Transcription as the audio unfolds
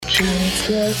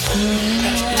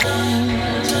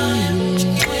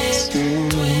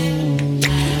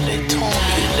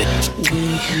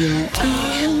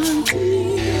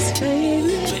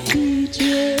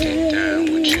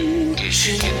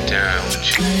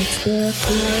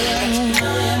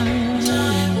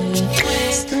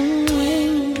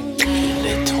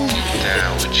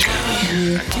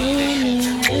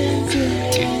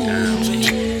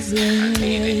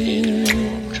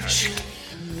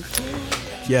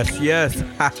Yes.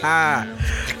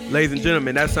 Ladies and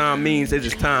gentlemen, that sound means it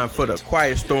is time for the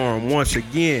Quiet Storm once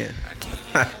again.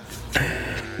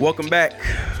 Welcome back.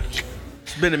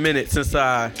 It's been a minute since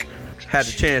I had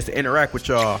the chance to interact with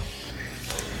y'all.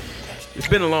 It's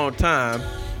been a long time.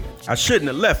 I shouldn't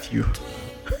have left you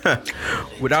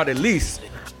without at least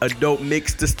a dope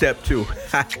mix to step to.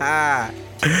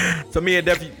 So me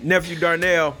and nephew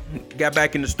Darnell got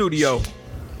back in the studio.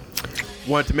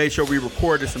 Wanted to make sure we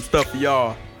recorded some stuff for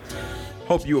y'all.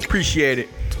 Hope you appreciate it.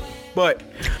 But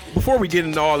before we get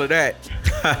into all of that,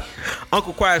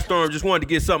 Uncle Quiet Storm just wanted to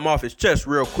get something off his chest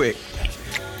real quick.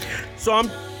 So I'm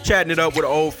chatting it up with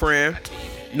an old friend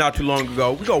not too long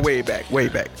ago. We go way back.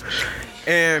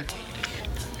 And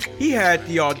he had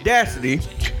the audacity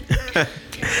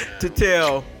to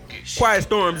tell Quiet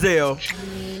Storm Zell,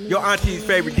 your auntie's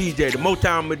favorite DJ, the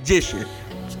Motown magician,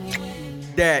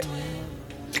 that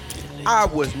I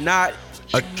was not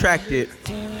attracted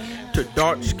to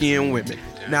dark-skinned women.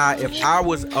 Now, if I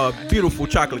was a beautiful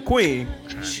chocolate queen,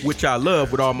 which I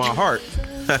love with all my heart,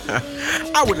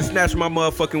 I would have snatched my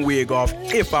motherfucking wig off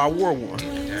if I wore one.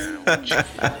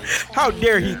 How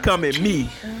dare he come at me,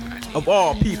 of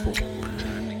all people?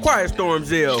 Quiet Storm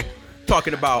Zell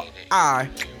talking about I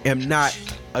am not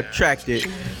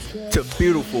attracted to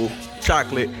beautiful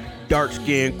chocolate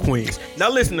dark-skinned queens. Now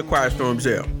listen to Quiet Storm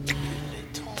Zell.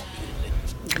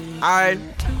 I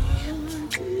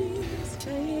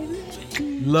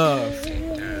love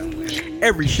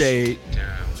every shade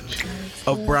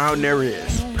of brown there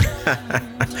is.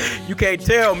 You can't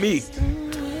tell me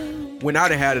when I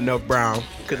done had enough brown,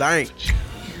 because I ain't.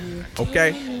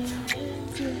 Okay?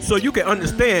 So you can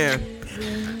understand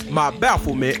my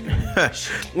bafflement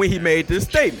when he made this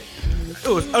statement. It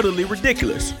was utterly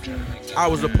ridiculous. I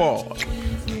was appalled.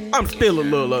 I'm still a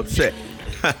little upset.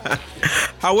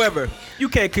 However, you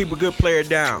can't keep a good player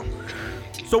down.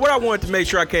 So what I wanted to make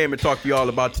sure I came and talk to y'all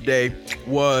about today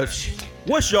was,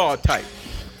 what's y'all type?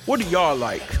 What do y'all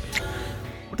like?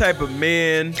 What type of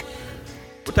men,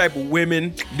 what type of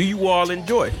women do you all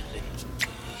enjoy?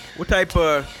 What type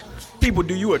of people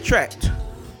do you attract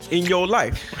in your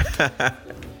life?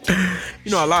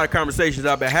 You know, a lot of conversations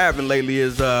I've been having lately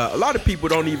is a lot of people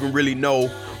don't even really know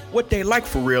what they like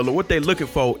for real or what they're looking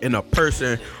for in a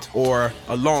person or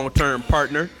a long-term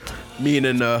partner,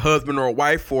 meaning a husband or a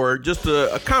wife or just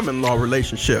a common law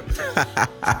relationship.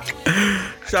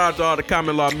 Shout out to all the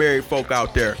common law married folk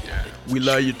out there. We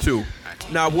love you too.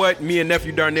 Now what me and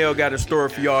nephew Darnell got in store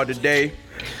for y'all today,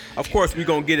 of course we're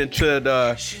going to get into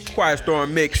the Quiet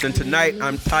Storm mix, and tonight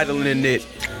I'm titling it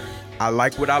I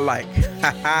Like What I Like.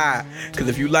 Because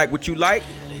if you like what you like,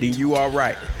 then you all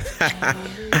right.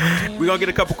 We're going to get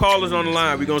a couple callers on the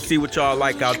line. We're going to see what y'all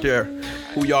like out there,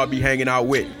 who y'all be hanging out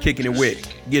with, kicking it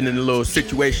with, getting into little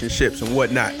situationships and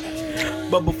whatnot.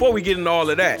 But before we get into all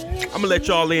of that, I'm going to let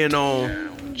y'all in on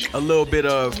a little bit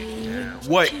of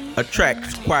what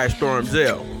attracts Quiet Storm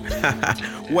Zell.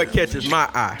 What catches my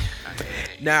eye.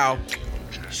 Now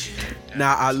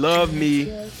I love me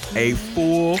a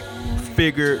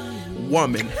full-figured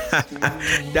woman.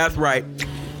 That's right,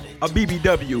 a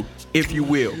BBW, if you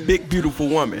will, big beautiful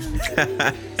woman.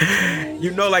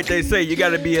 You know, like they say, you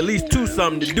gotta be at least two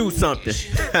something to do something.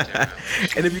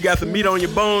 And if you got some meat on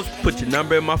your bones, put your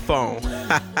number in my phone.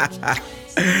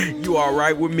 You all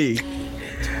right with me?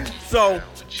 So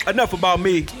enough about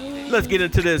me. Let's get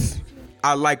into this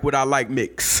I Like What I Like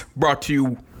mix, brought to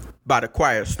you by the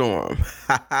Quiet Storm.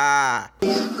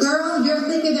 Girl, you're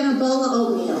thicker than a bowl of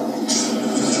oatmeal.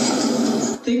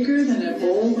 Thicker than a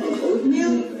bowl of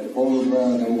oatmeal?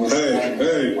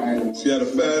 Hey, she had a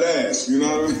fat ass, you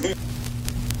know what I mean?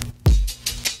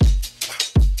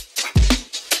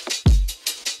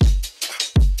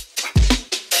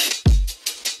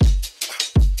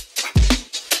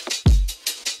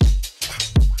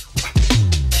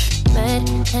 Met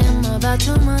him about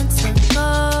 2 months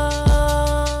ago.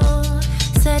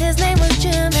 Said his name was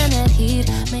Jim and that he'd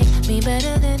make me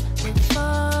better than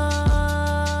before.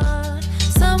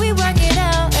 So we work it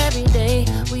out every day.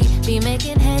 We be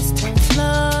making heads turn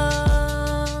slow.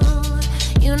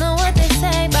 You know what they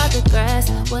say about the grass.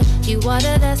 What you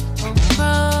water, that's won't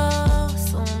grow.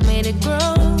 So I made it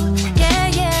grow.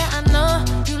 Yeah, I know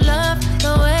you love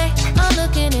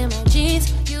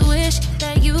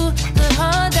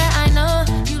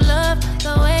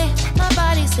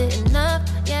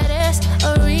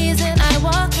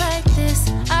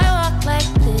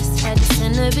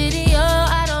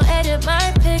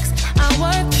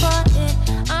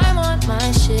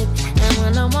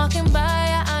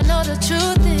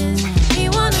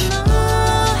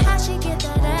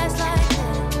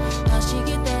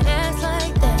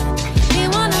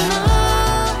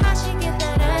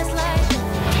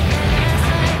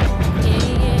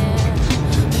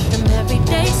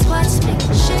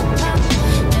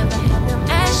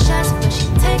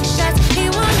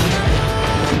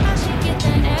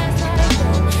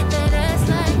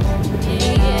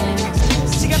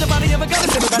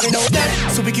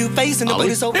cute face and the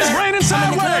booty so fat. It's raining I'm in the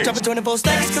club, sideways. dropping 24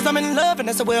 stacks, cause I'm in love and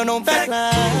that's a well-known fact.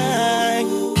 Like,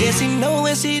 yeah, she know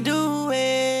what she do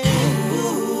it.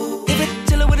 If it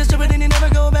chill with a stripper, then he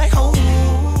never go back home.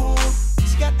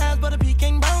 She got eyes, but a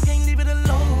pecan brown, can't leave it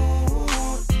alone.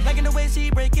 Like in the way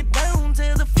she break it down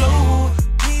to the floor.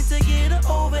 Need to get her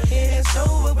over here, show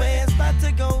her where it's about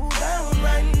to go down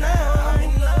right now. I'm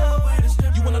in love with this.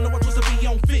 You wanna know what supposed to be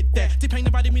on fit that? T-Pain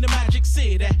invited me to Magic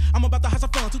City. I'm about to have some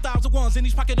fun, 2001s in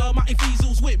each pocket of my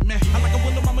Infeezels with me. I like it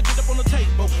when the mama get up on the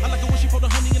table. I like it when she pour the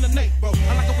honey in the nape-bro.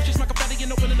 I like it when she smack a fatty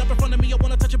and open it up in front of me. I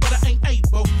wanna touch it, but I ain't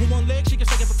able. With one leg, she can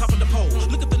stay at the top of the pole.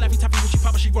 Look at the laffy taffy when she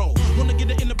pop and she roll. Wanna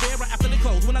get it in the bed right after they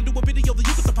close. When I do a video, then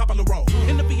you get the pop on the roll.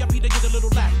 In the VIP, they get a little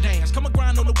lap dance. Come and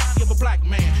grind on the wiki of a black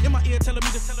man. In my ear, telling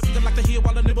me to like to hear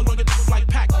while I nibble on your niggas like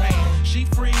Pac-Man. She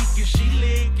freak and she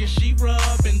lick and she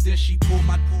rub and then she pull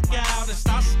my out and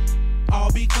starts.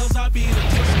 All because I be the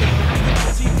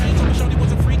twister. T-Pain told me shorty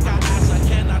was a freak. I asked her,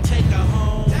 can I take her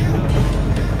home?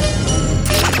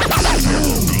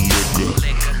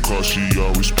 Cause she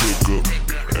always pick up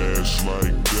ass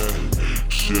like that.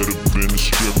 Should've been a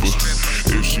stripper.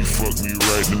 If she fuck me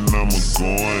right, then I'ma go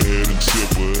ahead and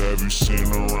tip her. Have you seen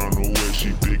her around the way?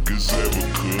 She thick as ever,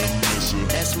 couldn't miss her.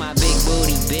 That's my big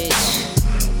booty bitch.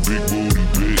 Big booty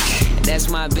bitch. That's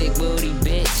my big booty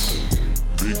bitch.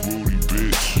 Big booty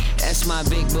bitch. That's my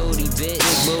big booty bitch.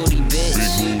 Big booty bitch.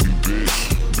 Big booty bitch.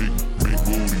 Big booty bitch. Big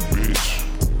booty bitch.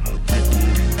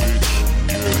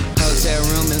 Yeah. Hotel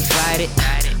room invited.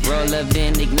 Roll up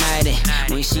then ignite it.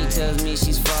 When she tells me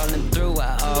she's falling through,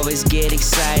 I always get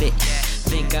excited.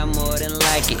 Think I'm more than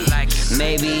like it,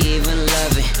 maybe even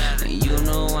love it. You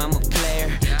know I'm a player,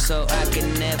 so I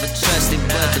can never trust it.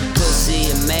 But the pussy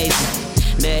amazing.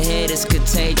 The head is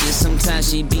contagious.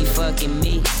 Sometimes she be fucking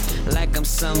me like I'm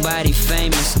somebody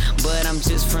famous, but I'm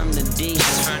just from the D.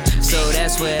 So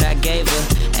that's what I gave her.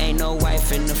 Ain't no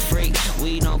wife in the freak.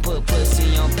 We don't put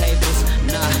pussy on papers.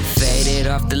 Nah, faded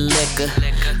off the liquor.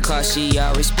 Cause she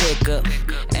always pick up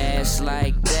ass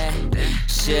like that.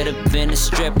 Should've been a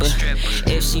stripper.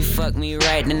 If she fuck me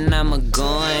right, then I'ma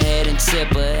go ahead and tip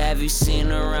her. Have you seen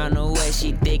her around the way?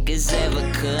 She thick as ever,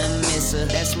 couldn't miss her.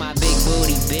 That's my big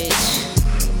booty bitch.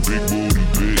 Big booty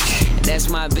bitch. That's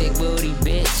my big booty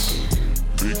bitch.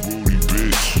 Big booty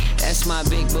bitch. That's my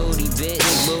big booty bitch.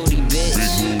 Big booty bitch.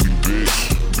 Big booty bitch.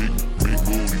 Big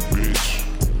booty bitch.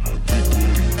 Big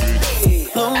booty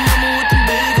bitch. Little mama with the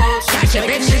big old check.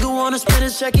 Nigga wanna spend a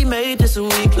check he made this a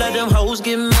week. Let them hoes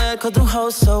get mad cause them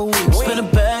hoes so weak. Spin a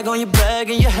bag on your bag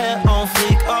and your hair on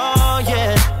fleek. Oh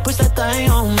yeah, push that thing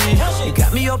on me. You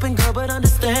got me open girl but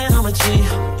understand I'm a G.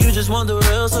 You just want the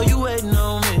real so you waiting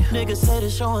on me. Niggas say they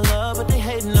showing love but they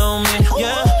hating on me.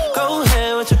 Yeah, go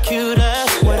ahead with your cute ass.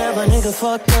 Whatever nigga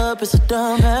fucked up, it's a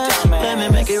dumb ass. Let me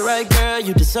make it right girl,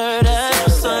 you deserve that.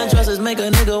 Sundresses make a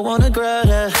nigga wanna grab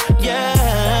that.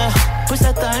 Yeah, push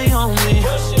that thing on me.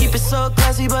 Keep it so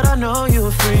classy but I know you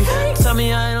a freak. Tell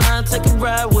me I ain't lying, take a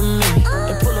ride with me.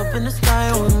 And pull up in the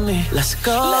sky with me. Let's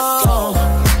go.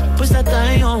 Push that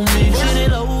thing on me. Shit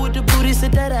it low with the booty,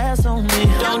 sit that ass on me.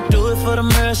 Don't do it for the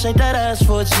mirror, shake that ass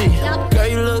for a G. Girl,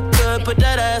 you look good, put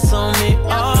that ass on me.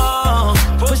 Oh,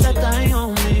 push that thing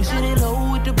on me. Shit it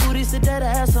low with the booty, sit that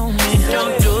ass on me.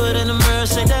 Don't do it in the mirror,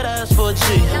 shake that ass for a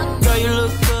G. Girl, you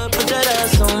look good, put that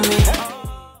ass on me.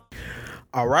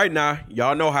 All right now,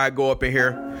 y'all know how I go up in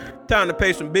here. Time to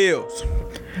pay some bills.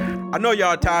 I know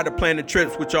y'all tired of planning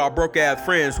trips with y'all broke ass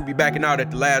friends who be backing out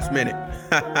at the last minute.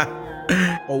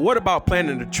 Or what about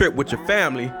planning a trip with your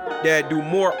family that do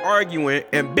more arguing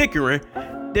and bickering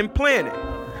than planning?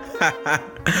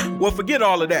 Well, forget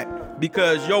all of that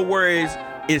because your worries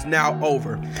is now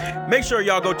over. Make sure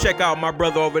y'all go check out my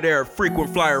brother over there,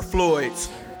 Frequent Flyer Floyd's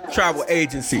Travel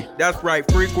Agency. That's right,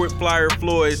 Frequent Flyer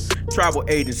Floyd's Travel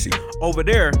Agency. Over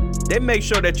there, they make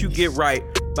sure that you get right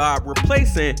by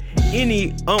replacing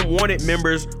any unwanted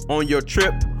members on your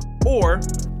trip or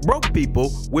broke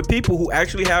people with people who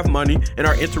actually have money and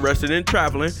are interested in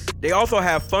traveling. They also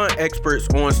have fun experts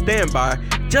on standby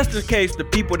just in case the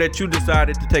people that you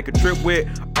decided to take a trip with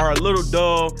are a little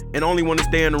dull and only want to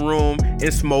stay in the room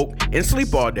and smoke and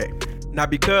sleep all day. Now,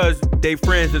 because they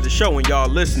friends of the show and y'all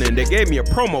listening, they gave me a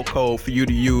promo code for you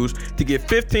to use to get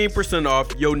 15%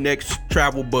 off your next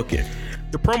travel booking.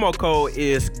 The promo code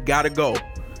is GOTTA GO.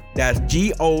 That's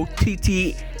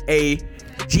GOTTAGO.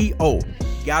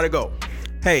 Gotta go.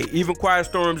 Hey, even Quiet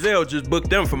Storm Zell just booked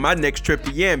them for my next trip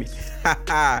to Yami.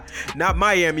 Not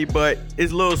Miami, but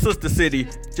its little sister city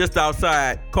just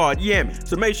outside called Yami.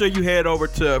 So make sure you head over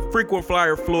to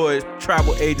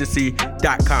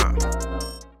frequentflyerfloydstravelagency.com.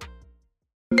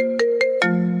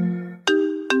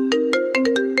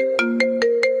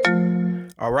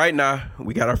 All All right, now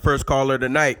we got our first caller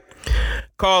tonight.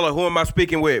 Caller, who am I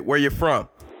speaking with? Where you from?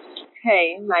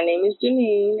 Hey, my name is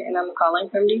Janine, and I'm calling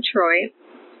from Detroit.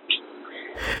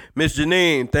 Miss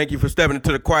Janine, thank you for stepping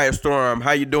into the Quiet Storm.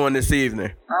 How you doing this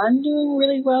evening? I'm doing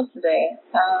really well today.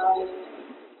 I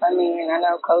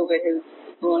know COVID has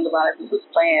ruined a lot of people's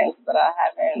plans, but I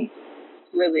haven't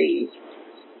really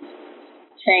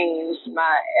changed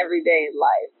my everyday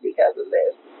life because of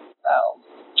this. So,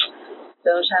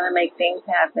 still trying to make things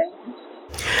happen.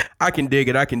 I can dig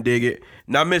it.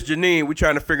 Now, Miss Janine, we're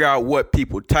trying to figure out what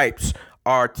people types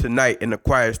are tonight in the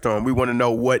Quiet Storm. We want to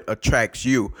know what attracts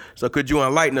you. So could you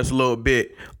enlighten us a little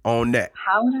bit on that?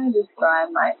 How would I describe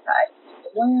my type?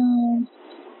 Well,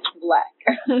 black.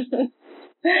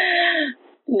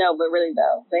 No, but really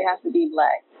though, they have to be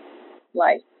black.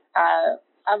 Like,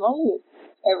 I've only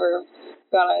ever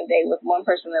gone on a date with one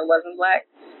person that wasn't black.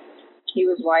 He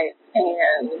was white,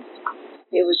 and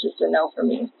it was just a no for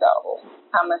me. So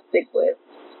I'm going to stick with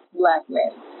black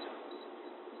men.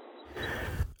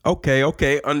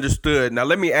 Okay, understood. Now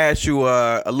let me ask you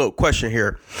a little question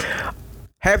here.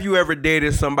 Have you ever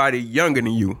dated somebody younger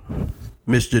than you,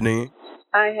 Miss Janine?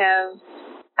 I have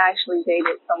actually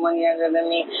dated someone younger than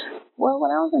me. Well,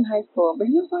 when I was in high school, but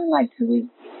he was only like 2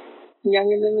 weeks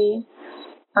younger than me.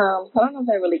 So I don't know if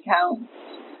that really counts.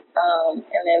 And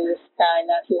then this guy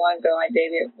not too long ago I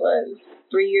dated was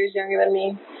 3 years younger than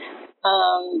me.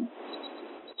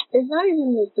 It's not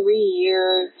even the 3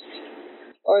 years,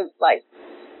 or like,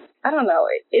 I don't know.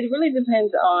 It really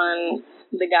depends on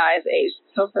the guy's age.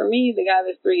 So for me, the guy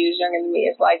that's 3 years younger than me,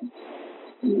 it's like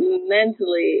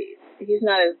mentally, he's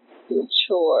not as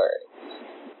mature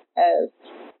as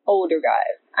older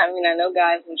guys. I mean, I know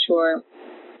guys mature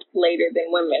later than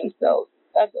women, so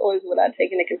that's always what I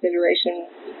take into consideration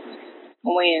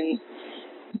when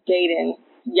dating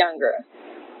younger.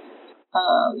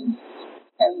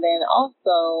 And then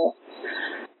also,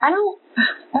 I don't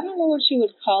know what you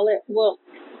would call it. Well,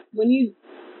 when you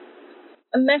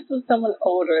mess with someone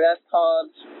older, that's called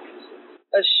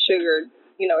a sugar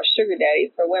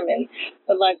daddy for women.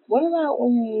 But like, what about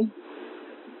when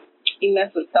you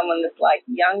mess with someone that's like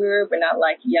younger, but not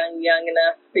like young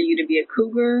enough for you to be a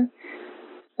cougar?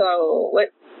 So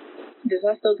what, does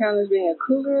that still count as being a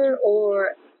cougar?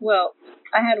 Or, well,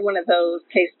 I had one of those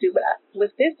cases too, but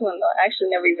with this one though, I actually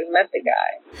never even met the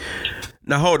guy.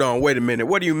 Now hold on, wait a minute.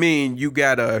 What do you mean you're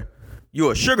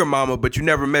a sugar mama, but you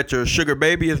never met your sugar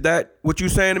baby? Is that what you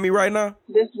saying to me right now?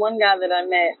 This one guy that I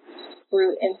met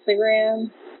through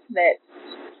Instagram that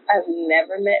I've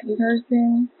never met in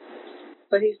person,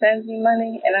 but he sends me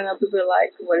money, and I know people are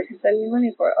like, what does he send me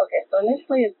money for? Okay, so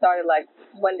initially it started like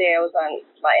one day I was on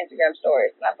my Instagram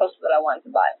stories, and I posted that I wanted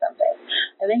to buy something.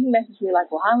 And then he messaged me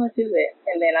like, well, how much is it?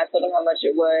 And then I told him how much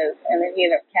it was, and then he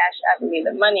ended up cash apping me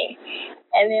the money.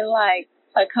 And then like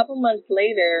a couple months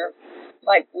later,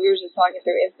 like we were just talking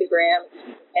through Instagram,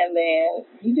 and then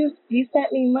he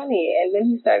sent me money, and then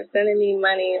he started sending me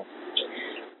money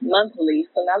monthly.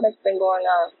 So now that's been going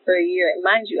on for a year. And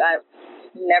mind you, I've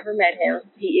never met him.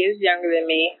 He is younger than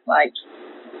me. Like,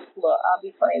 well, I'll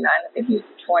be 29. I think he's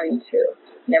 22.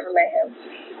 Never met him.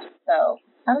 So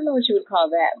I don't know what you would call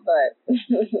that, but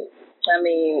I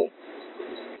mean,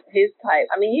 his type.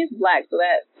 I mean, he's black, so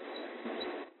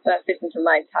that fits into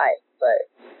my type. But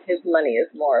his money is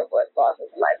more of what falls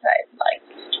into my type. Like,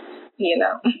 you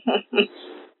know.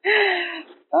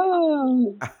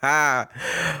 Oh.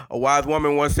 A wise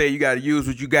woman once said you got to use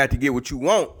what you got to get what you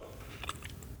want.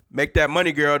 Make that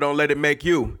money, girl. Don't let it make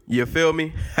you. You feel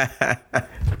me?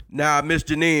 Now, Miss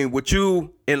Janine, would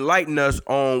you enlighten us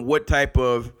on what type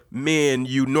of men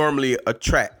you normally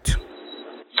attract?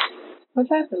 What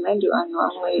type of men do I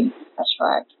normally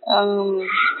attract?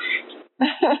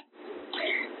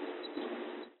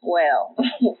 Well,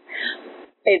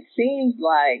 it seems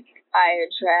like I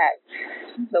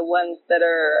attract the ones that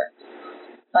are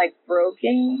like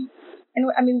broken. And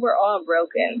I mean, we're all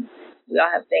broken. We all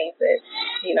have things that,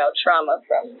 trauma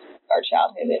from our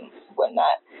childhood and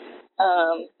whatnot.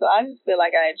 So I just feel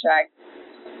like I attract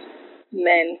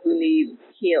men who need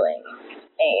healing.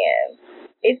 And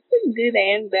it's a good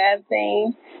and bad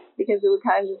thing, because it would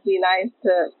kind of just be nice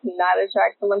to not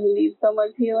attract someone who needs so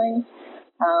much healing.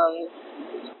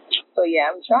 So yeah,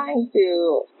 I'm trying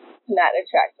to not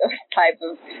attract those type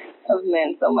of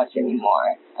men so much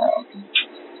anymore.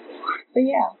 But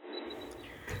yeah.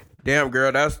 Damn,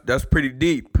 girl, that's pretty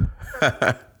deep.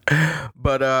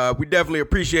 But we definitely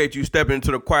appreciate you stepping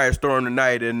into the Quiet Storm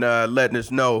tonight and letting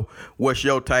us know what's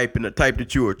your type and the type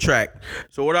that you attract.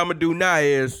 So what I'm going to do now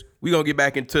is we're going to get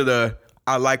back into the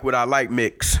I like what I like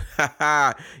mix.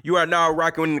 You are now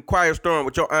rocking in the Quiet Storm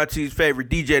with your auntie's favorite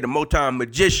DJ, the Motown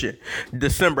Magician,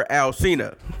 December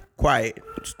Alcina. Quiet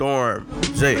Storm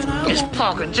Z. Miss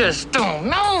Parker just don't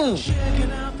know.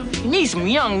 You need some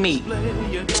young meat.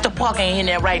 Mr. Parker ain't in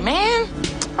there right, man.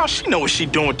 Oh, she know what she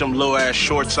doing with them low ass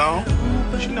shorts on.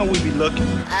 She know we be looking.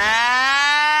 Oh.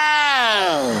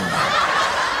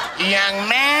 Young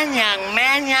man, young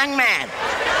man, young man.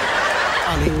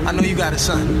 Ollie, I know you got a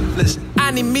son. Listen. I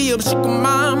need me a sugar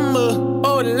mama,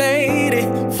 old lady,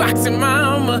 foxy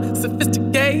mama,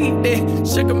 sophisticated.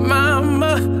 Sugar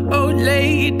mama, old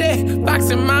lady,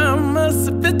 foxy mama,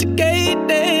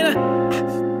 sophisticated.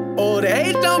 Old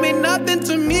age don't mean nothing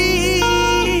to me.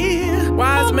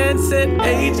 Wise man said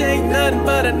age ain't nothing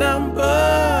but a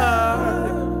number.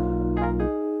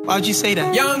 Why'd you say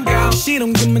that? Young girl, she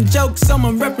don't give me jokes, so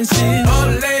my references.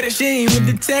 Old lady, she ain't with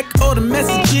the tech or the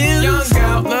messages. Young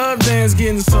girl, love dance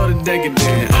getting sort of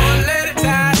decadent. Old lady,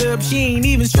 tied up, she ain't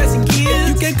even stressing kids.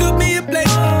 You can cook me a plate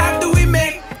after we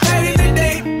make 30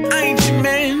 today. I ain't your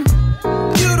man.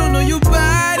 You don't know your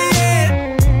body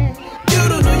yet. You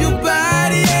don't know your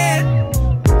body yet.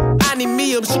 I need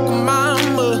me a sugar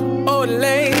mama, old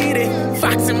lady,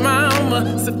 foxy mama,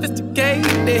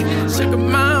 sophisticated. Sugar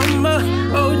mama,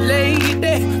 old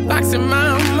lady, foxy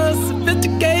mama,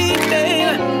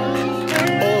 sophisticated.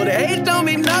 Old age don't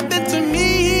mean nothing to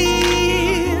me.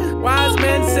 Wise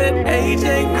man said age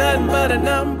ain't nothing but a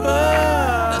number.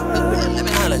 Let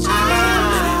me holler at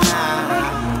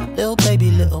you. Little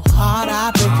baby, little heart,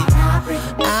 I break it.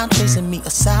 I'm chasing me a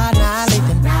side, not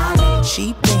living.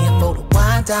 She paying for the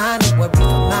wine, dining, worry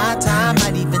for my time.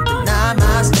 Might even deny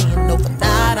my staying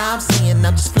overnight. I'm seeing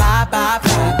I'm just fly by,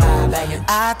 banging.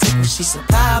 I take what she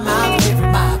supply, my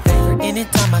favorite.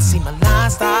 Anytime I see my line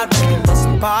start ringing for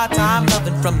some part-time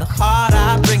loving from the heart,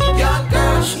 I bring it. Young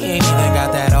girl, she ain't even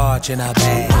got that arch in her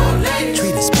bag.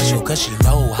 Treat her special cause she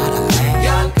know how to act.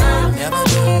 Young girl, never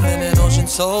move in an ocean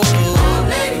so blue.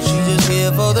 She just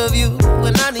here for the view.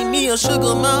 When I need me a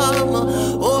sugar mama,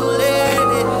 old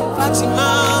lady, foxy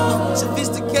mama,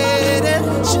 sophisticated.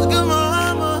 Sugar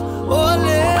mama, old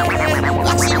lady,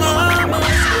 foxy mama.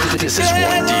 This is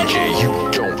one DJ you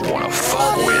don't wanna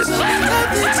fuck with.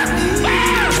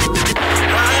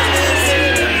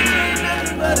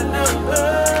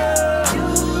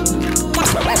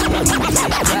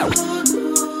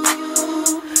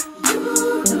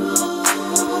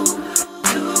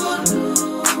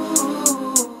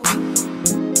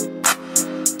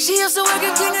 She used to work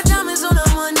at King of Diamonds on a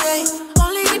Monday.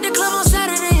 Only hit the club on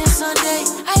Saturday and Sunday.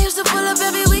 I used to pull up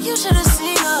every week, you should've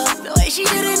seen her. The way she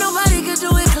did it, nobody could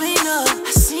do it cleaner.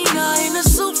 I seen her in a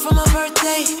suit for my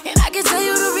birthday, and I can tell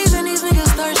you the reason these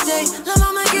niggas thirsty. Lil'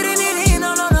 mama getting it in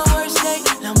on the worst day.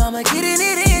 Lil' mama getting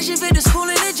it in, she fit the school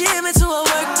and the gym into a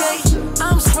work day.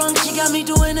 I'm sprung, she got me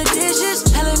doing the dishes.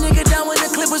 Hell a nigga down when the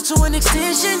clip was to an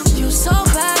extension. You so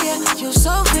bad, yeah, you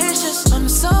so vicious. I'm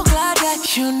so glad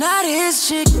that you not his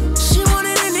chick. She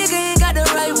wanted a nigga, ain't got the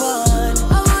right one.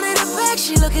 I wanted a bag,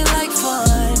 she looking like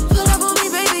fun. Pull up on me,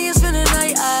 baby, and spend the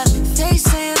night. They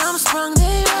saying I'm sprung,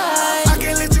 they right. I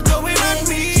can't let you go without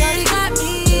me. Shawty got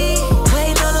me.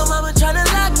 Waiting on her mama tryna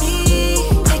lock me.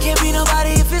 It can't be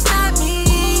nobody if it's not me.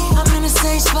 I'm in the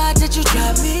same spot that you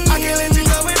dropped me. I can't let you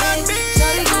go without me.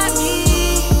 Shawty got me.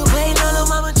 Waiting on her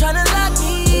mama tryna lock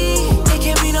me. It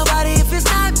can't be nobody if it's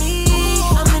not me.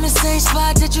 I'm in the same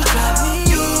spot that you dropped me.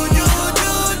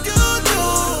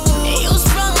 And you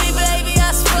sprung me, baby,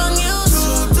 I sprung you.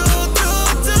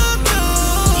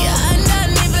 Yeah,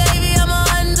 undone me, baby, I'ma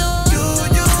undo.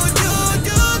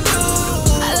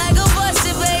 I like a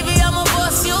busted, baby, I'ma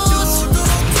bust you. I'm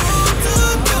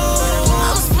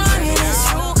sprung in this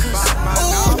room, cause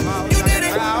You did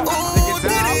it.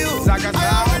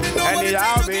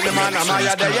 Anyhow, be the man, I'm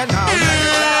higher than you now.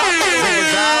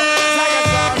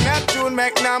 Neptune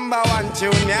make number one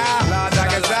tune, yeah.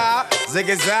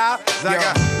 Ziggy Zaga,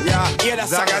 yeah.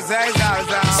 Zaga,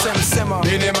 Zaga,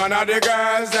 be the man of the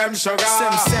girls, them sugar.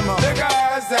 The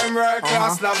girls, them world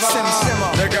class lover.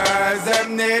 The girls,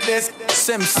 them need this.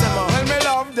 When me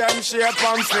love them, shape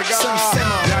and figure.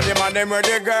 Yeah, the man, them where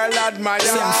the girl admire.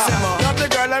 Not the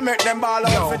girl that make them ball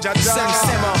out for jaja.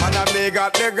 And I me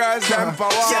got the girls, them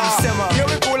power. You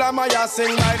be cool, I'm a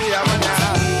sing by the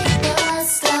Havana.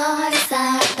 stars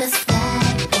at the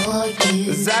sky for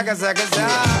you. Zaga, zaga,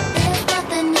 zaga. There's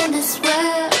nothing in this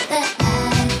world that I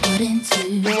wouldn't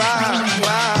do. Wow,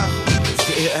 wow.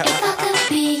 Yeah. If I could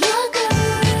be your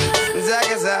girl.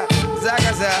 Zaga, zaga,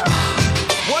 zaga, zaga.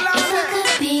 If I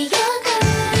could be your girl.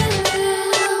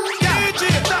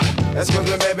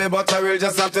 Excuse me, baby, but I will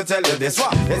just have to tell you this.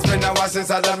 It's been a while since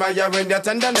I done my year in your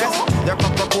tenderness. Your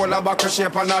Coca-Cola bottle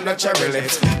shape and all the cherry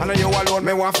lips. I know you alone,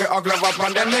 me want to hug love up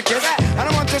and then make it. And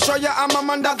I want to show you I'm a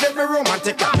man that's very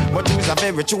romantic. But you's a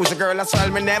very choosy girl, that's why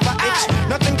me never itch.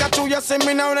 Nothing got to you, see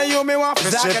me now, now you me want to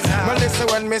shit. But listen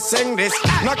when me sing this,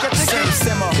 knock your ticket.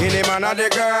 In the man of the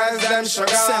girls, them sugar.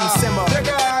 The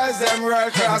girls, them roll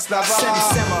across the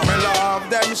bar. Me love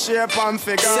them shape and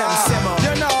figure.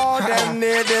 You know them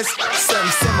need this.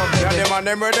 Yeah, them and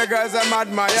them with the girls, them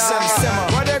admire.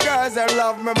 But the girls, them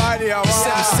love me body.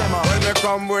 When me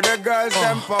come with the girls,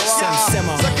 them power.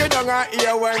 Suck it down and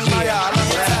hear when my heart.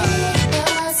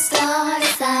 The stars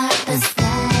side by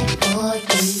side for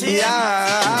you.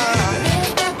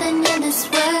 There's nothing in this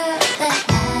world that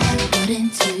I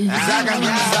wouldn't do. If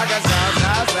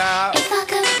I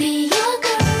could be your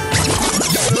girl.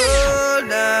 Oh,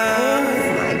 now. Oh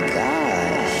my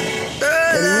gosh. The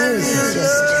news is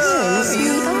just crazy.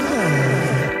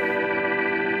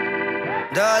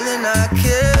 Darling, I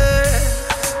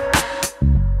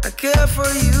care for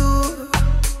you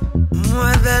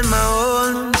more than my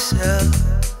own self.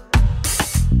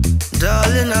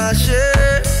 Darling, I'll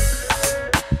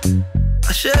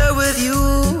share with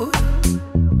you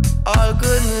all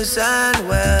goodness and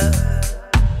wealth.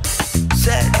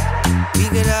 Said we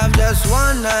can have just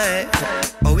one night,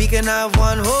 or we can have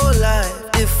one whole life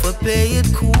if we play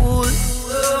it cool.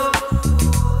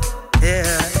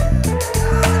 Yeah,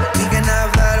 we can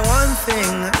have that one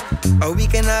thing, or we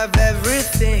can have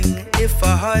everything if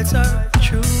our hearts are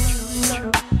true.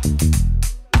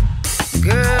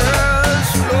 Girl,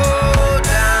 slow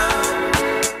down.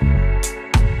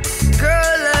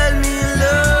 Girl, let me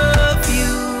love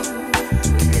you.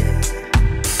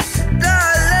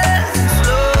 Darling,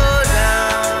 slow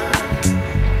down.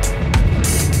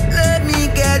 Let me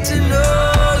get to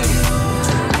know you.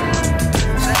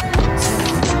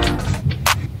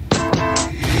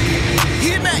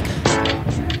 Hit back.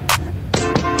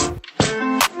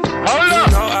 You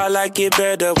know I like it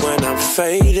better when I'm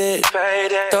faded.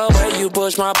 The way you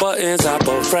push my buttons, I'm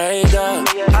afraid of.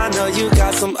 I know you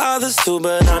got some others too,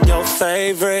 but I'm your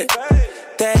favorite.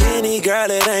 That any girl,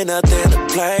 it ain't nothing to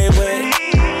play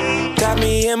with. Got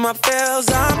me in my feels,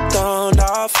 I'm thrown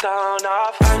off.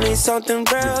 I need something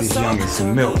real,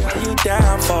 something milk. You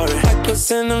down for it? Like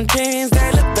what's in them jeans,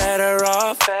 they look better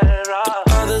off. The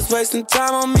others wasting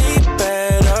time on me,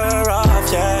 better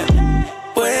off, yeah.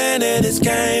 Winning this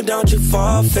game, don't you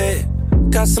forfeit.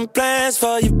 Got some plans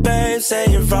for you, babe, say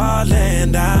you're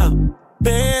rolling down.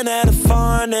 Been at a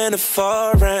foreign and a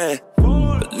foreign,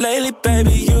 but lately,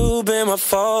 baby, you been my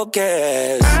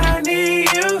focus. I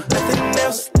need you, nothing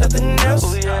else, nothing else.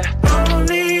 Oh, yeah.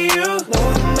 Only you, no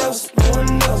one else, no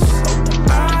one else.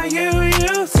 Are you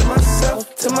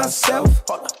to myself?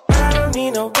 I don't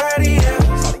need nobody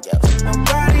else,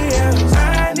 nobody else.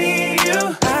 I need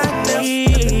you, I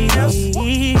need you.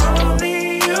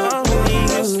 Only you, no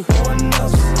one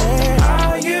else.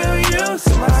 Are you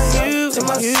to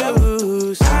myself?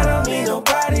 I don't need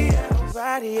nobody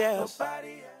else.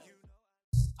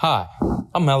 Hi,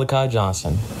 I'm Malachi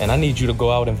Johnson, and I need you to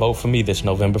go out and vote for me this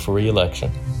November for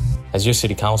re-election. As your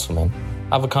city councilman,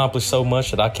 I've accomplished so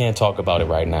much that I can't talk about it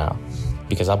right now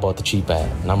because I bought the cheap ad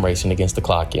and I'm racing against the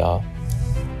clock, y'all.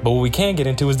 But what we can get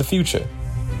into is the future.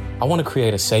 I want to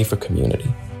create a safer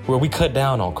community where we cut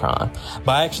down on crime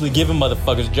by actually giving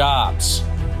motherfuckers jobs.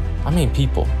 I mean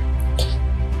people.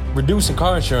 Reducing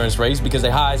car insurance rates because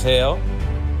they high as hell,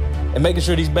 and making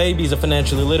sure these babies are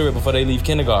financially literate before they leave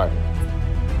kindergarten.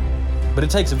 But it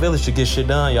takes a village to get shit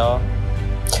done, y'all.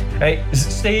 Hey,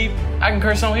 Steve, I can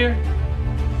curse on here?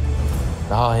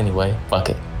 Oh, anyway, fuck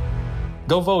it.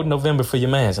 Go vote in November for your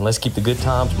mans and let's keep the good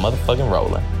times motherfucking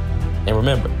rolling. And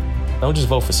remember, don't just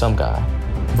vote for some guy.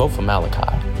 Vote for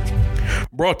Malachi.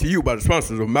 Brought to you by the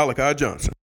sponsors of Malachi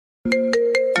Johnson.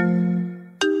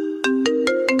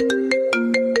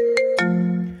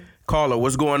 Caller,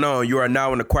 what's going on? You are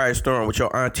now in the Quiet Storm with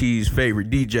your auntie's favorite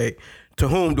DJ. To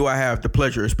whom do I have the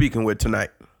pleasure of speaking with tonight?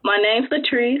 My name's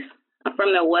Latrice. I'm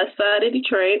from the west side of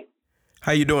Detroit.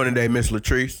 How you doing today, Miss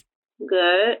Latrice?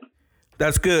 Good.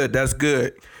 That's good. That's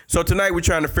good. So tonight we're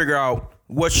trying to figure out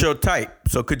what's your type.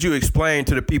 So could you explain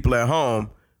to the people at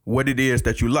home what it is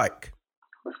that you like?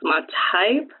 What's my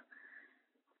type?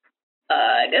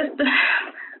 I guess the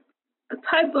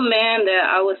type of man that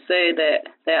I would say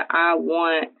that I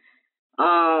want,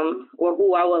 or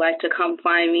who I would like to come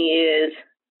find me is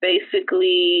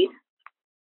basically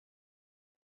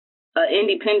an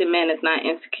independent man that's not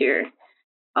insecure.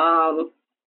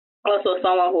 Also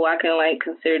someone who I can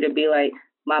consider to be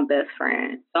my best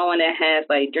friend. Someone that has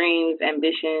dreams,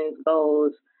 ambitions,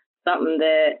 goals, something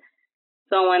that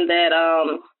someone that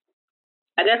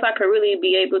I guess I could really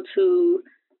be able to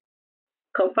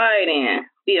confide in,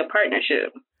 be a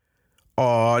partnership.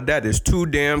 Oh, that is too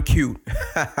damn cute.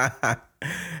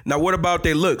 Now, what about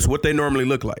their looks? What they normally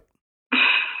look like?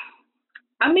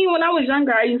 I mean, when I was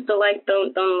younger, I used to like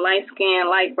them light skin,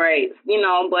 light braids, you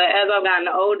know, but as I've gotten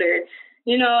older,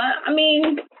 you know, I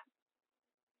mean,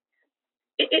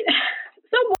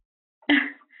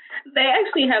 they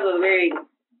actually have a very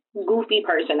goofy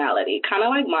personality, kind of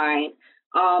like mine,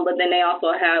 but then they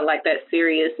also have like that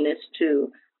seriousness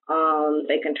too.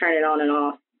 They can turn it on and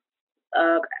off.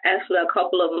 Actually, a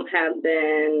couple of them have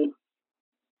been,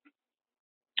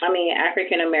 I mean,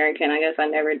 African American. I guess I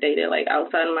never dated like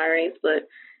outside of my race, but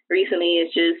recently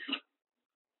it's just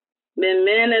been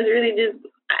men that's really just,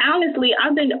 honestly,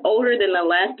 I've been older than the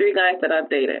last 3 guys that I've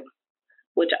dated,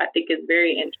 which I think is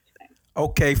very interesting.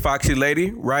 Okay, Foxy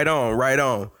Lady, right on, right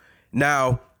on.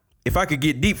 Now, if I could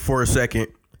get deep for a second,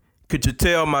 could you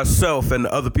tell myself and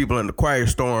the other people in the Quiet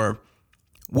Storm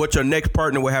what your next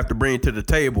partner will have to bring to the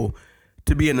table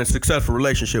to be in a successful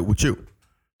relationship with you?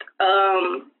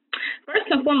 First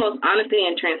and foremost, honesty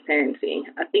and transparency.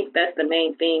 I think that's the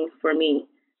main thing for me,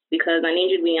 because I need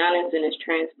you to be honest and as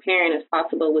transparent as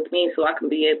possible with me so I can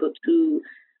be able to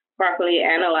properly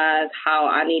analyze how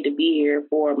I need to be here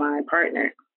for my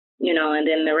partner, you know, and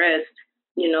then the rest,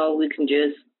 you know, we can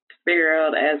just figure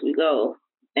out as we go.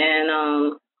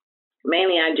 And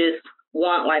mainly I just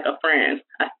want like a friend.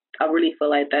 I really feel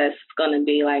like that's going to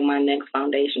be like my next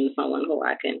foundation, someone who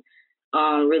I can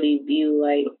really view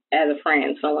like as a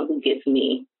friend, someone who gets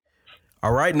me.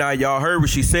 All right, now y'all heard what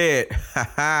she said.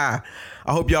 I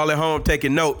hope y'all at home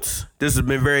taking notes. This has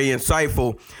been very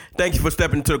insightful. Thank you for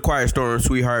stepping into the Quiet Storm,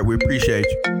 sweetheart. We appreciate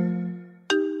you.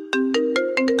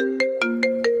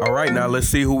 All right, now let's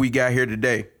see who we got here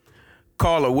today.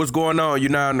 Caller, what's going on?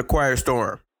 You're now in the Quiet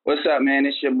Storm. What's up, man?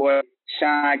 It's your boy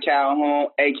Sean Calhoun,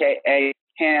 a.k.a.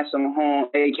 Handsome Home,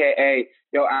 a.k.a.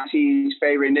 your auntie's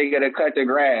favorite nigga to cut the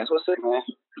grass. What's up, man?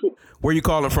 Where you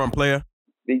calling from, player?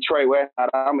 Detroit, West.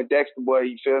 I'm a Dexter boy,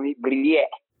 you feel me? But yeah.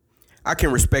 I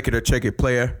can respect it or check it,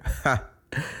 player.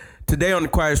 Today on the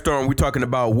Quiet Storm, we're talking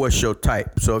about what's your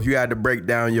type. So if you had to break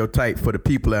down your type for the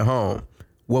people at home,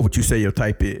 what would you say your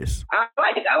type is? I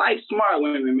like smart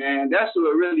women, man. That's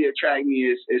what really attracts me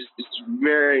is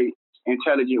very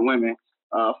intelligent women,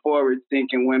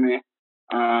 forward-thinking women,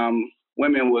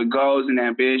 women with goals and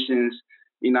ambitions.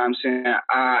 You know what I'm saying?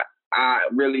 I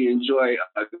really enjoy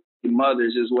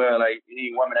mothers as well. Like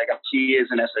any woman that got kids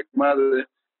and that's a mother,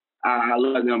 I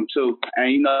love them too.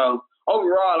 And you know,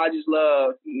 overall, I just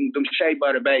love them shea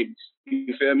butter babies.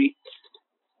 You feel me?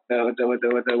 With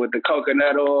the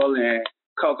coconut oil and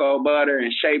cocoa butter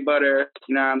and shea butter.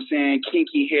 You know what I'm saying?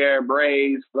 Kinky hair,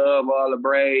 braids. Love all the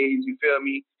braids. You feel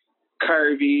me?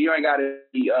 Curvy. You ain't gotta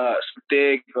be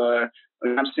thick or you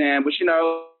know what I'm saying? But you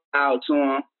know, out to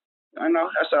them. I know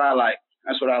that's what I like.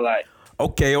 That's what I like.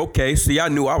 Okay. See, I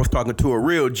knew I was talking to a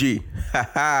real G.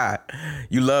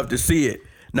 You love to see it.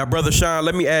 Now, Brother Sean,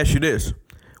 let me ask you this.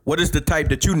 What is the type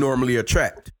that you normally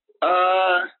attract?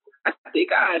 I think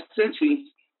I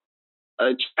essentially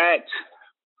attract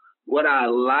what I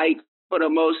like for the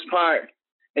most part,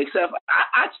 except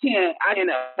I tend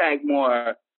to attract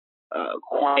more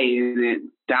quiet and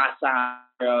docile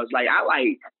girls. Like I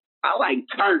like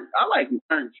turn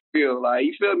feel. Like,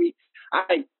 you feel me? I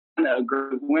like kind of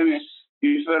aggressive women.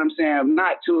 You feel what I'm saying? I'm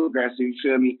not too aggressive. You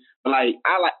feel me? But like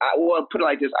I will put it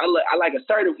like this. I like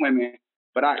assertive women,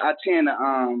 but I tend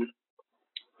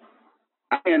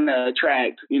to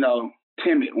attract, you know,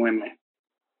 timid women.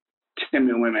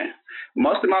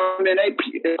 Most of my women,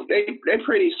 they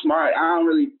pretty smart. I don't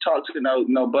really talk to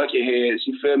no bucket heads.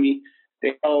 You feel me?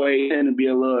 They always tend to be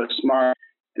a little smart.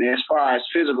 And as far as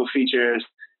physical features,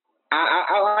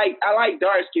 I like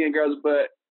dark skinned girls, but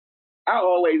I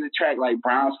always attract like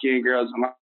brown skinned girls and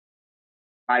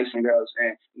light skinned girls,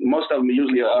 and most of them are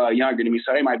usually younger than me,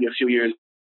 so they might be a few years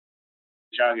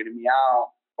younger than me.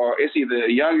 Or it's either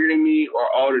younger than me or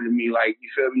older than me. Like, you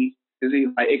feel me? It's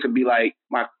either, like, it could be like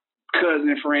my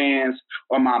cousin friends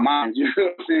or my mom. You know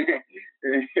what I'm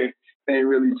saying? Ain't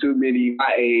really too many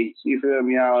my age. You feel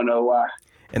me? I don't know why.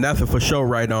 And that's a for sure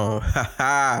right on.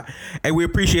 Hey, we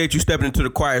appreciate you stepping into the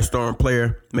Quiet Storm,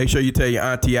 player. Make sure you tell your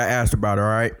auntie I asked about her, all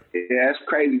right? Yeah, that's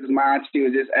crazy because my auntie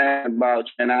was just asking about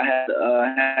you and I had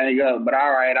to hang up. But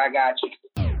all right, I got you.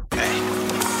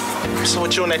 Hey, so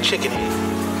what you and that chicken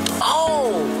eat?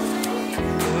 Oh,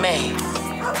 man.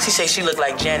 She say she look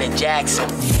like Janet Jackson.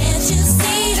 Can't you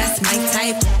see? That's my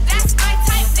type. That's my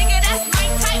type, nigga. That's my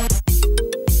type.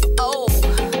 Oh,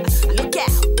 look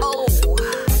out. Oh,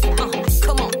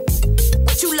 come on.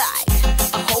 What you like?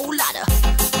 A whole lot of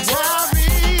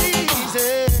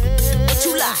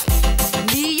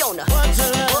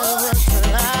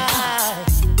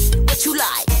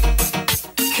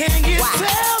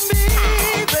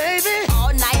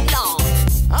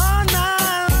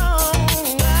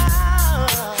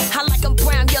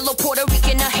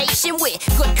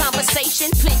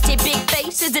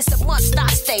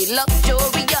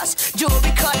luxurious,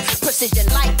 jewelry cut, precision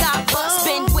like I bust.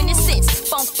 Been winning since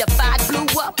Funkified blew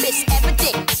up. It's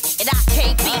evident that I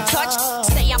can't be touched.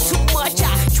 Say I'm too much,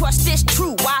 I trust this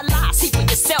true. Why lie? See for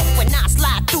yourself when I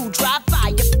slide through. Drive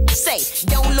by, you say,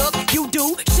 don't look, you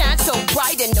do. Shine so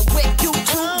bright in the whip, you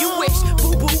too. You wish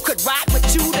Boo Boo could ride with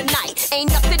you tonight.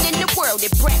 Ain't nothing in the world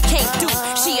that Brett can't do.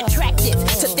 She attractive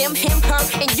to them, him, her,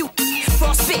 and you.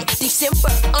 Frostbit,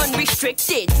 December,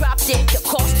 unrestricted. Drop dead, the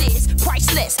cost is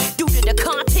priceless. Due to the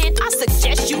content, I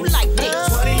suggest you like this.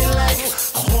 What do you like?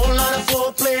 A whole lot of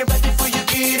foreplay right before you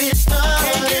get it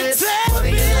started. What do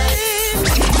you like?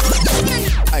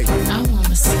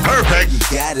 Perfect. You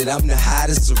got it. I'm the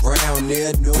hottest around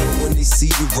there. Know it when they see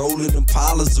you rolling them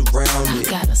polars around it.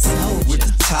 I got a soldier. With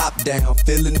the top down,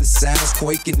 feeling the sounds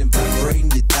quaking and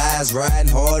vibrating your thighs.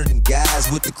 Riding harder than guys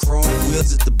with the chrome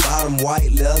wheels at the bottom,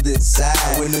 white leather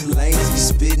inside. When them lanes be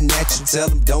spitting at you, tell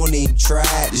them don't even try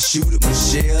to shoot at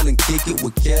Michelle and kick it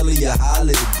with Kelly. You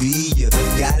holler at B. You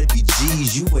gotta be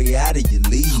G's. You way out of your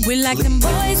league. We like them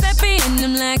boys that be in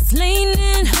them legs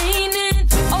leaning.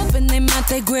 Open they mouth,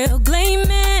 they grill gleaming.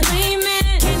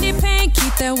 Candy paint,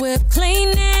 keep that whip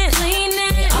cleaning.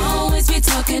 They always be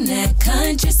talking that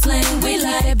country slang. We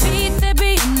like that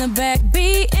beat in the back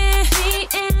beating.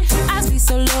 I be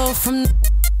so low from the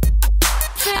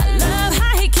I love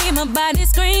how he keep my body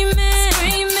screaming. A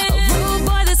rude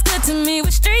boy that's good to me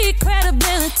with street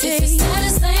credibility. If his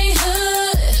status ain't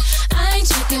hood, I ain't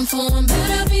checking for him.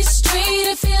 Better be street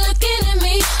if you're looking at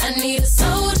me. I need a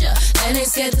soldier that ain't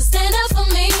scared to stand up for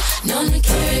me. Known to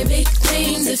carry big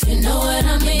things if you know what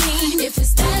I mean. If his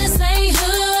status ain't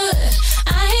hood,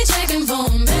 I ain't checking for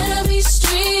him. Better be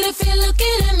street if you're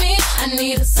looking at me. I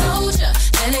need a soldier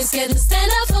that ain't scared to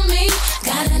stand up for me.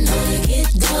 Gotta know to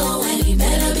get dough and he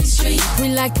better be street. We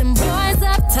like them boys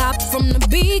up top from the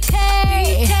BK.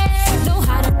 Know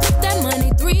how to put that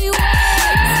money 3 ways.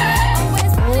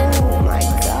 Oh my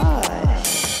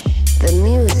gosh, the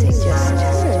music just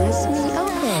turns me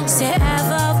on. Say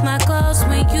half of my clothes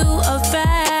when you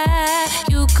arrive.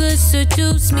 You could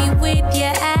seduce me with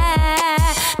your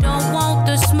eye. Don't want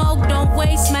the smoke, don't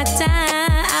waste my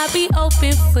time. I'll be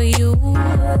open for you.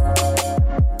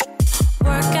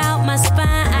 Work out my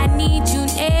spine, I need you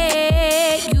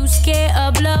near. You scared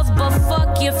of love, but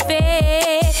fuck your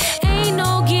face. Ain't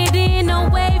no getting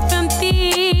away from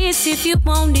this if you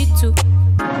wanted to.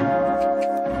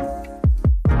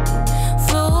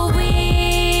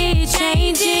 Fluid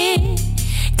changing,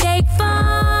 take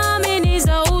form in this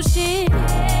ocean.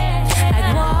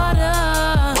 Like water,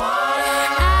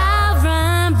 I'll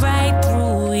run right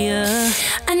through you.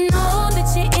 I know that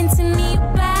you're into me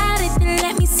about it, then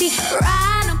let me see.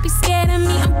 Right, don't be scared of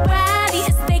me, I'm rowdy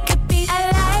as they could be. I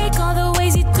like all the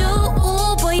ways you do,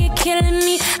 ooh, boy, you're killing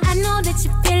me. I know that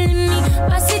you're feeling me,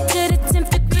 bust it to the 10th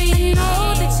degree. I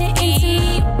know that you're into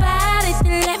me about it,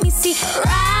 then let me see.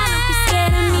 Right, don't be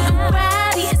scared of me, I'm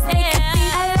rowdy as they could be.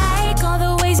 I like all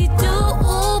the ways you do,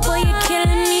 ooh, boy, you're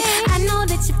killing me. I know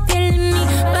that you're feeling me,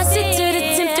 bust it to the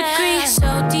 10th degree. So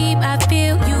deep, I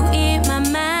feel you in my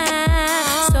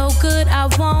mind. So good, I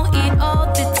want it all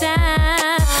the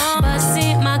time.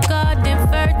 Busting my garden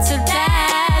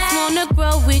fertilized, wanna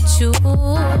grow with you.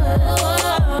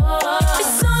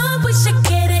 It's on, we should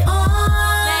get it on.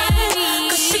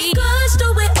 Cause she could do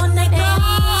it all night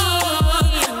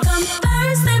long. Come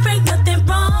first, there ain't nothing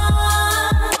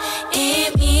wrong.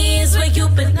 It means where you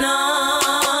belong.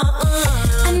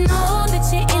 I know that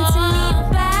you're into me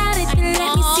about it, then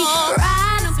let me see.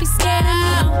 Right, don't be scared of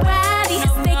me, I'm rowdy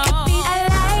as they could be. I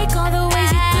like all the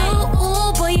ways you do,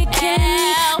 ooh, boy, you're killing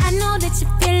me. I know that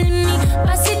you're feeling me,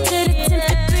 bust it to the 10th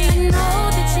degree. I know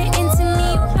that you're into me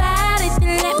about it,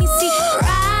 then let me see.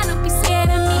 Right, don't be scared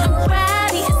of me, I'm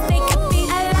rowdy as they could be.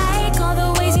 I like all the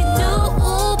ways you do,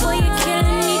 ooh, boy, you're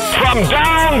killing me. From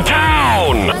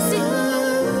downtown,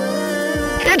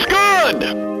 it's good.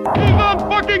 He's on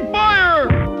fucking fire.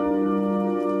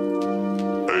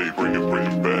 Hey, bring it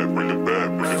back, bring it back,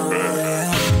 bring it back.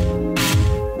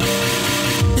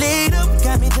 Lead up,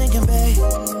 got me thinking, babe.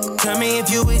 Tell me if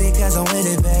you with it, cause I'm with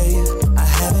it, babe. I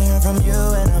haven't heard from you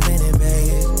and I'm in it,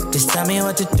 babe. Just tell me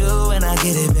what to do and I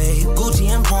get it, babe. Gucci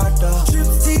and Prada. Trip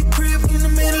to crib in the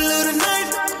middle of the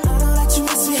night. I don't let you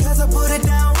miss me cause I put it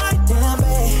down right down,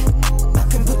 babe. I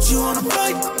can put you on a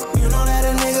flight. You know that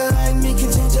a nigga like me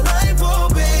can change your life, oh,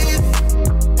 baby.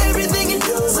 Everything you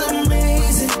do is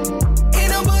amazing. Ain't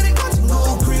nobody got you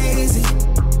go crazy.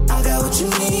 I got what you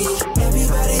need.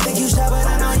 Everybody think you shy, but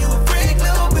I know you a freak,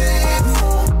 little baby.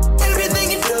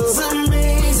 Everything you do is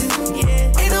amazing.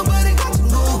 Ain't nobody got you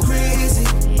go crazy.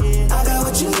 I got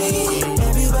what you need.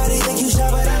 Everybody think you shy,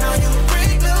 but I know you a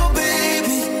freak, little baby.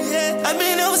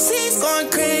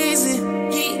 crazy.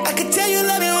 Yeah. I could tell you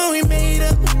love it when we made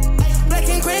up. Black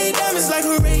and gray diamonds like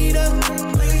a radar.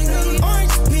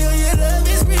 Orange peel, your love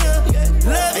is real.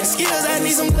 Love and skills, I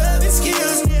need some love and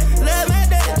skills. Love my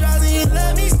that draws and you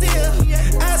love me still.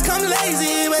 Eyes come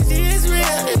lazy, but she is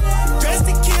real. Dressed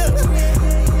to kill.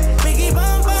 Biggie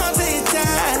bomb bomb till you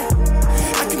tired.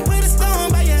 I can put a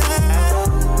stone by your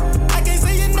eye. I can't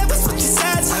say you never switch your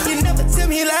sides. You never tell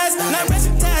me lies. Not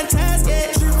rushing ties,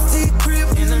 yeah. Trip to your crib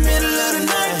in the middle of the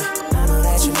night. I know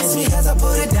that you miss me cause I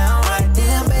put it down right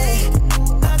there, babe.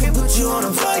 I can put you on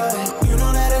a flight, babe. You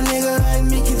know that a nigga like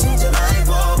me can change your life,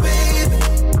 oh, baby.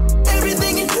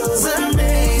 Everything you do is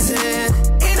amazing.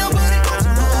 Ain't nobody got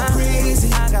you go crazy.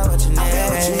 I got what you need.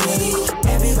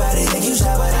 Everybody think you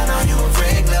shy, but I know you a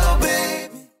freak, little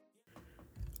baby.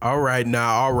 All right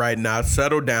now.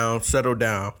 Settle down.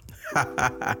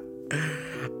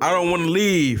 I don't want to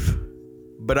leave,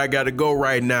 but I got to go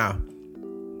right now.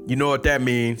 You know what that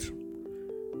means.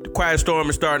 The Quiet Storm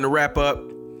is starting to wrap up.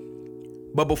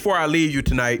 But before I leave you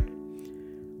tonight,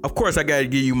 of course I got to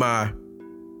give you my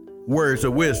words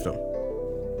of wisdom.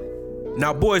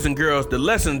 Now, boys and girls, the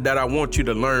lesson that I want you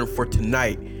to learn for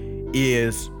tonight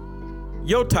is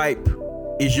your type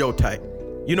is your type.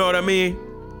 You know what I mean?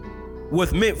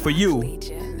 What's meant for you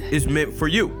is meant for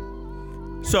you.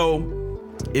 So,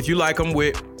 if you like them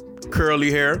with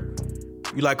curly hair,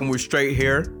 you like them with straight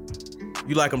hair,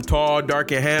 you like them tall,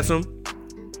 dark, and handsome,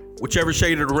 whichever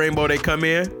shade of the rainbow they come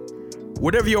in,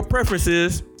 whatever your preference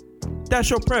is, that's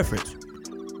your preference.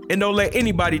 And don't let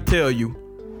anybody tell you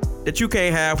that you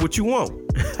can't have what you want.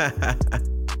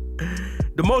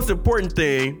 The most important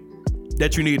thing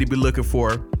that you need to be looking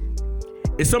for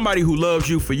is somebody who loves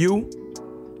you for you,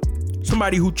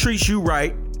 somebody who treats you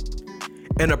right,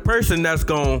 and a person that's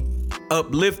gonna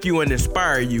uplift you and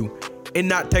inspire you and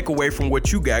not take away from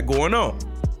what you got going on.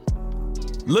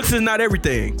 Looks is not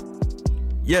everything.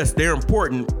 Yes, they're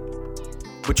important,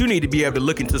 but you need to be able to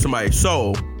look into somebody's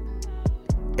soul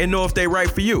and know if they're right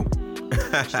for you.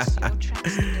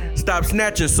 Stop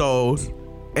snatching souls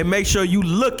and make sure you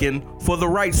looking for the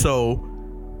right soul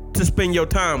to spend your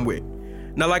time with.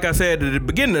 Now, like I said at the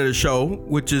beginning of the show,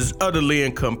 which is utterly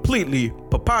and completely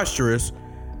preposterous,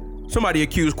 somebody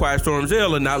accused Quiet Storm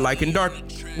Zell of not liking dark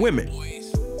women.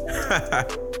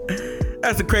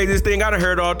 That's the craziest thing I've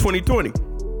heard all 2020.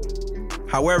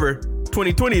 However,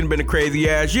 2020 has been a crazy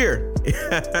ass year.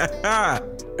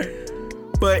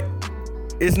 But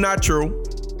it's not true.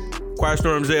 Quiet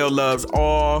Storm Zell loves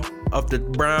all of the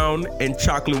brown and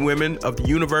chocolate women of the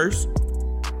universe.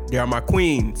 They are my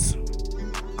queens.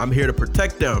 I'm here to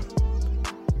protect them.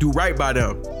 Do right by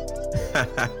them.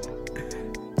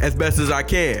 As best as I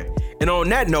can. And on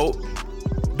that note,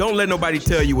 don't let nobody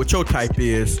tell you what your type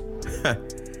is.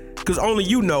 Because only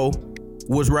you know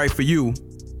what's right for you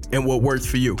and what works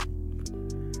for you.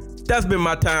 That's been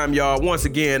my time, y'all. Once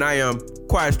again, I am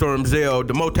Quiet Storm Zell,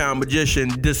 the Motown magician,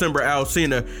 December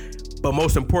Alcina, but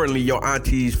most importantly, your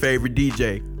auntie's favorite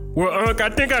DJ. Well, Unc, I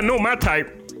think I know my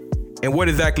type. And what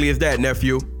exactly is that,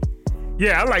 nephew?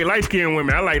 Yeah, I like light-skinned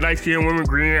women. I like light-skinned women,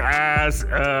 green eyes,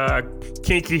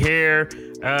 kinky hair,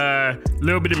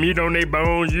 little bit of meat on their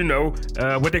bones, you know,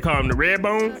 what they call them, the red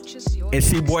bones. And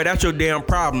see, boy, that's your damn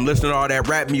problem, listening to all that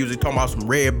rap music, talking about some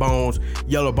red bones,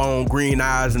 yellow bone, green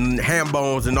eyes, and ham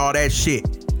bones, and all that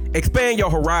shit. Expand your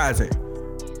horizon.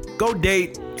 Go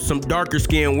date some darker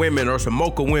skinned women or some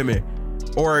mocha women,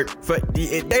 or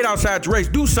date outside your race.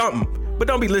 Do something, but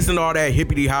don't be listening to all that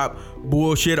hippity hop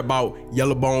bullshit about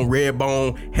yellow bone, red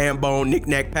bone, ham bone,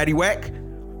 knick-knack, paddywhack.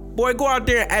 Boy, go out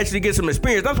there and actually get some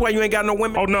experience. That's why you ain't got no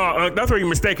women. Oh, no, that's where you're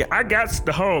mistaken. I got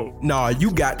to home. Nah,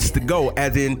 you got to go,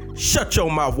 as in shut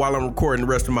your mouth while I'm recording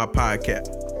the rest of my podcast.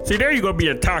 See, there you go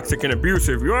being toxic and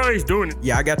abusive. You're always doing it.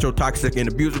 Yeah, I got your toxic and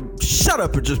abusive. Shut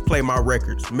up and just play my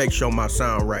records. Make sure my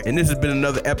sound right. And this has been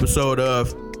another episode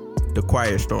of The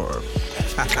Quiet Storm.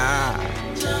 I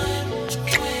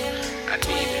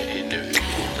need an interview.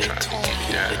 Trying to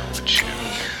get down with you.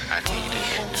 I need an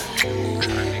interview.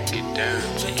 Trying to get down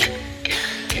with you.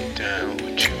 Get down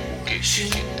with you.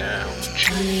 Get down with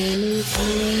you.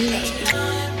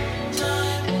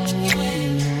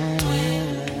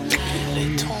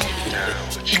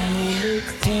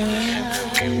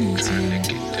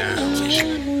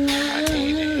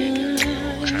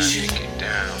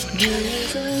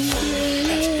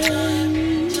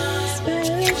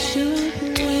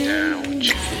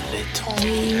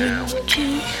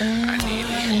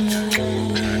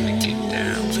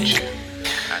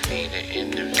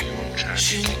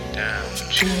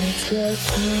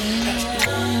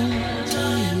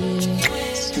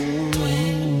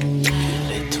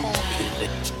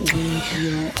 With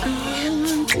your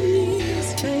aunties,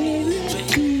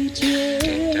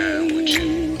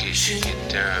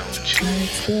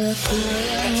 Trying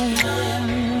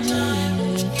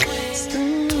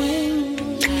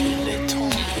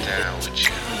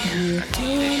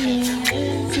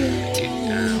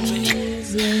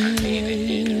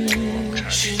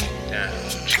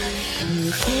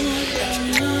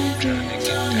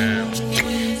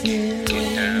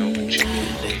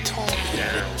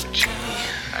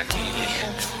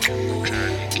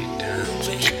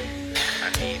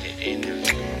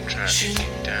to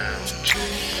get down.